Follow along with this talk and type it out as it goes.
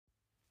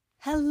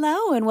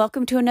Hello, and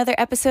welcome to another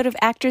episode of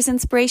Actors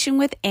Inspiration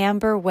with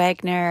Amber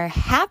Wegner.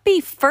 Happy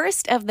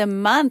first of the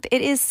month.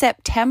 It is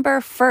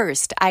September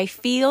 1st. I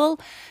feel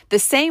the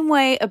same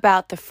way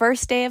about the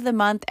first day of the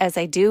month as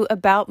I do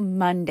about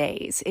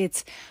Mondays.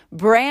 It's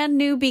brand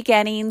new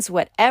beginnings.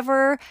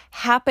 Whatever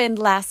happened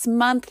last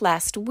month,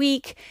 last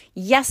week,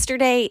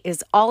 yesterday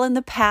is all in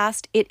the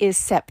past. It is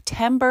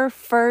September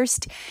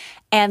 1st.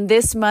 And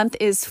this month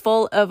is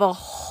full of a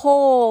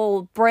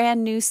whole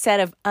brand new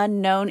set of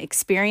unknown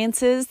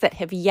experiences that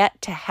have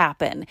yet to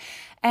happen.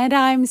 And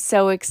I'm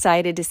so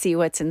excited to see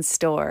what's in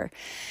store.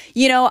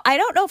 You know, I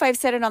don't know if I've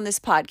said it on this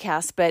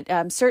podcast,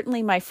 but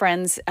certainly my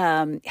friends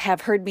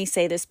have heard me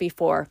say this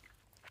before.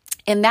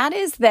 And that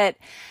is that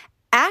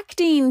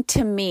acting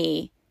to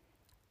me,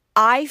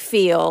 I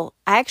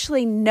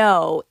actually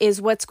know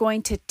is what's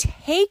going to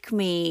take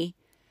me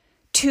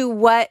to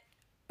what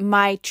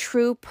my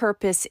true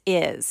purpose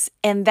is,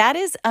 and that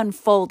is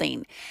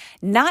unfolding.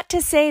 Not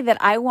to say that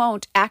I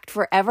won't act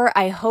forever.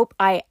 I hope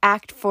I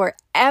act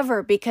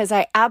forever because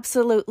I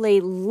absolutely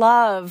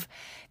love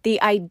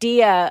the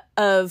idea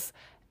of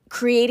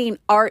creating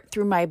art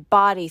through my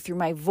body, through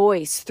my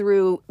voice,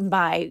 through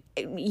my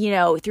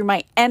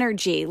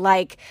energy.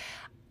 Like,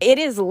 it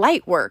is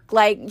light work.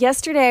 Like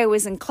yesterday I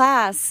was in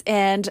class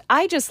and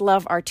I just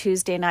love our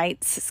Tuesday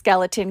nights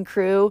skeleton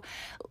crew.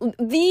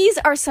 These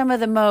are some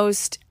of the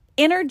most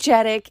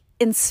energetic,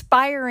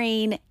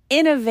 inspiring,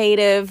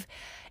 innovative,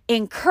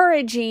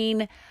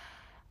 encouraging,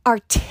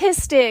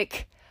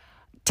 artistic,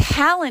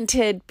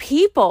 talented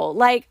people.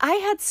 Like, I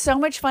had so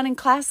much fun in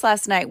class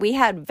last night. We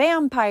had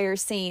vampire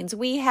scenes.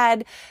 We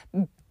had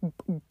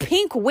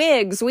pink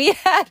wigs.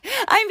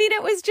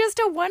 It was just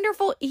a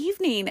wonderful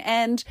evening.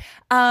 And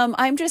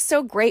I'm just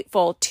so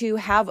grateful to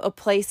have a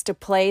place to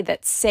play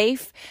that's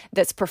safe,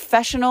 that's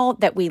professional,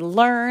 that we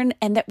learn,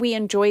 and that we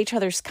enjoy each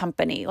other's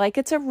company. Like,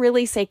 it's a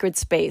really sacred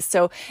space.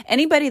 So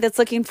anybody that's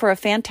looking for a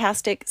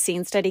fantastic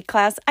scene study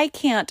class, I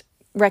can't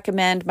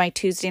recommend my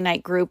Tuesday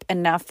night group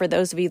enough for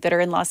those of you that are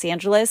in Los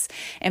Angeles.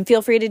 And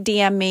feel free to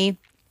DM me.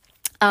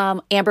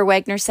 Amber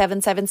Wegner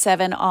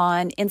 777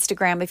 on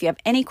Instagram if you have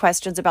any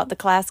questions about the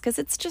class, because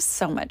it's just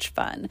so much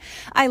fun.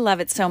 I love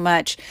it so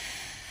much.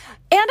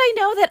 And I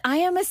know that I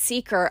am a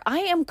seeker. I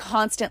am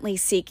constantly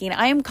seeking.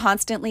 I am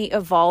constantly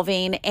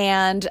evolving.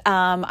 And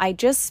I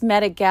just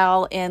met a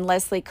gal in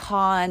Leslie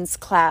Kahn's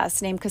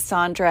class named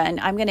Cassandra, and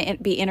I'm going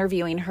to be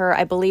interviewing her,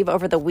 I believe,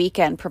 over the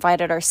weekend,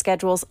 provided our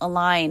schedules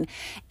align.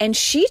 And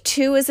she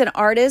too is an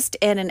artist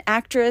and an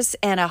actress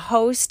and a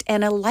host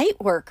and a light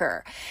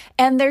worker.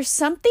 And there's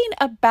something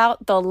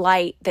about the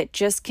light that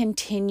just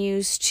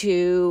continues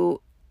to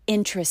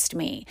interest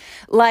me.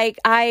 Like,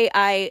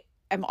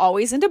 I'm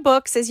always into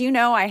books. As you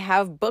know, I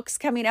have books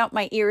coming out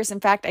my ears. In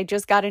fact, I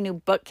just got a new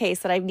bookcase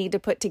that I need to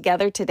put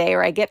together today,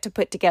 or I get to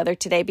put together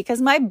today,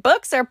 because my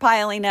books are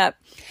piling up.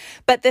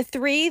 But the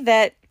three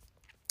that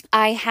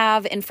I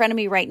have in front of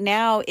me right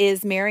now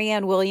is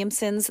Marianne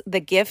Williamson's The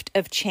Gift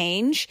of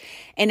Change,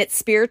 and it's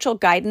spiritual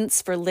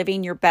guidance for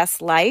living your best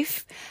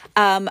life.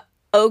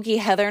 Ogie,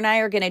 Heather, and I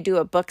are going to do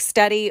a book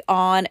study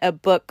on a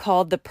book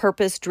called The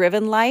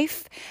Purpose-Driven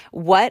Life.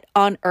 What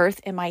on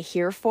earth am I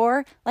here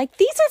for? Like,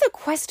 these are the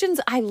questions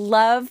I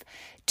love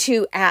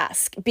to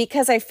ask,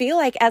 because I feel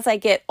like as I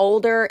get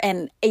older,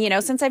 and,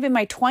 since I've been in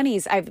my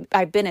 20s,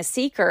 I've been a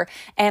seeker,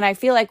 and I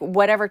feel like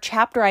whatever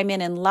chapter I'm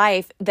in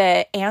life,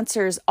 the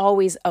answers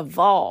always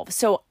evolve.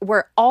 So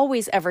we're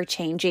always ever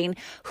changing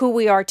who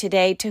we are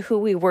today to who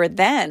we were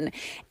then.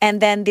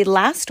 And then the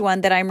last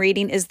one that I'm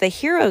reading is The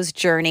Hero's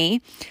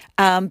Journey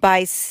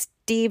by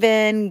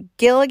Stephen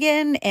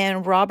Gilligan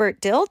and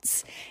Robert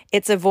Dilts.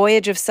 It's a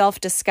voyage of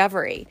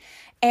self-discovery.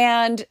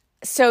 And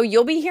so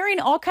you'll be hearing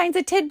all kinds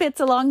of tidbits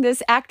along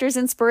this Actors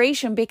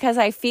Inspiration, because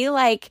I feel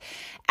like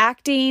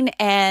acting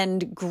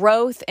and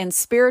growth and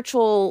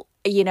spiritual,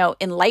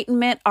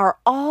 enlightenment are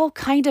all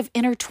kind of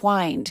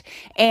intertwined.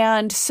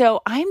 And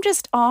so I'm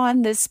just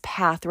on this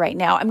path right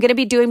now. I'm going to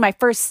be doing my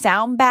first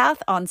sound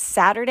bath on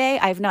Saturday.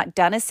 I've not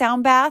done a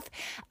sound bath.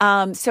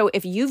 So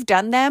if you've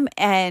done them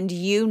and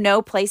you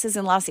know places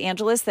in Los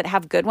Angeles that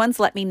have good ones,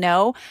 let me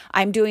know.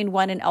 I'm doing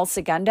one in El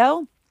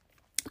Segundo.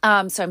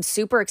 So I'm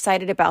super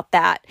excited about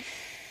that.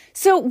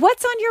 So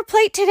what's on your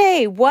plate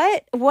today?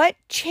 What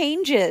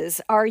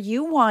changes are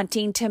you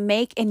wanting to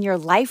make in your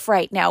life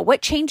right now?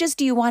 What changes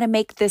do you want to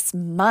make this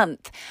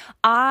month?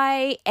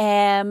 I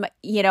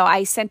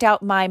sent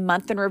out my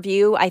month in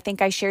review. I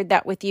think I shared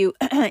that with you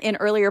in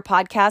earlier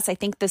podcasts. I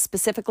think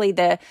specifically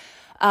the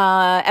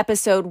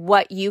episode,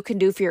 What You Can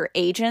Do for Your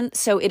Agent.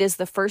 So it is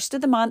the first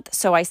of the month.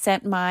 So I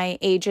sent my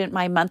agent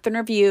my month in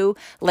review,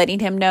 letting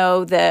him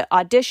know the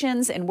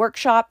auditions and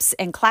workshops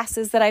and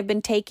classes that I've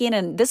been taking.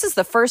 And this is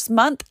the first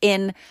month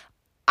in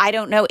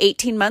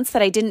 18 months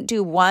that I didn't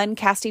do one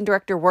casting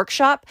director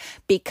workshop,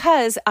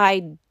 because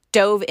I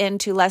dove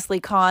into Leslie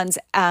Kahn's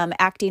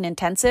acting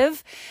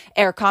intensive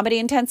or comedy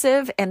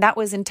intensive, and that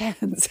was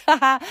intense.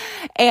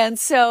 And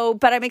so,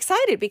 but I'm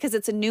excited because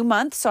it's a new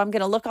month. So I'm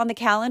going to look on the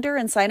calendar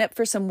and sign up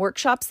for some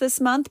workshops this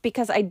month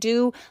because I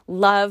do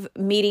love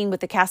meeting with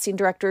the casting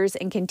directors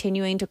and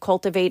continuing to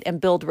cultivate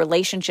and build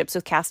relationships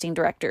with casting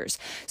directors.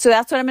 So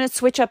that's what I'm going to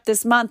switch up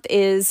this month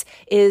is,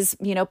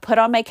 put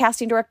on my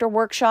casting director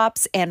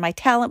workshops and my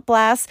talent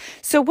blast.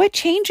 So what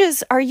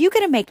changes are you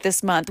going to make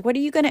this month? What are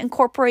you going to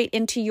incorporate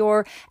into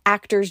your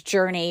actor's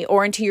journey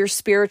or into your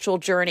spiritual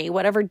journey,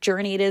 whatever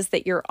journey it is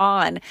that you're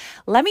on?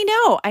 Let me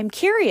know. I'm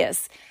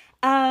curious.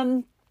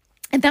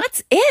 And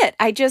that's it.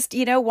 I just,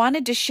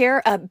 wanted to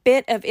share a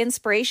bit of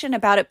inspiration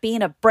about it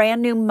being a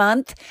brand new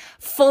month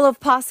full of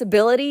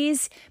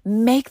possibilities.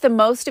 Make the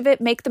most of it.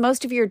 Make the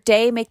most of your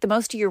day. Make the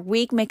most of your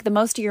week. Make the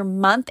most of your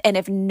month. And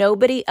if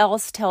nobody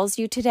else tells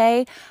you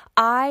today,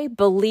 I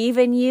believe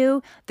in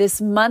you. This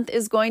month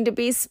is going to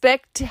be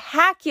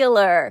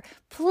spectacular.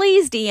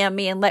 Please DM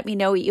me and let me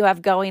know what you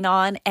have going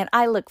on. And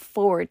I look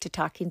forward to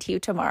talking to you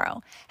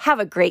tomorrow. Have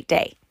a great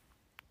day.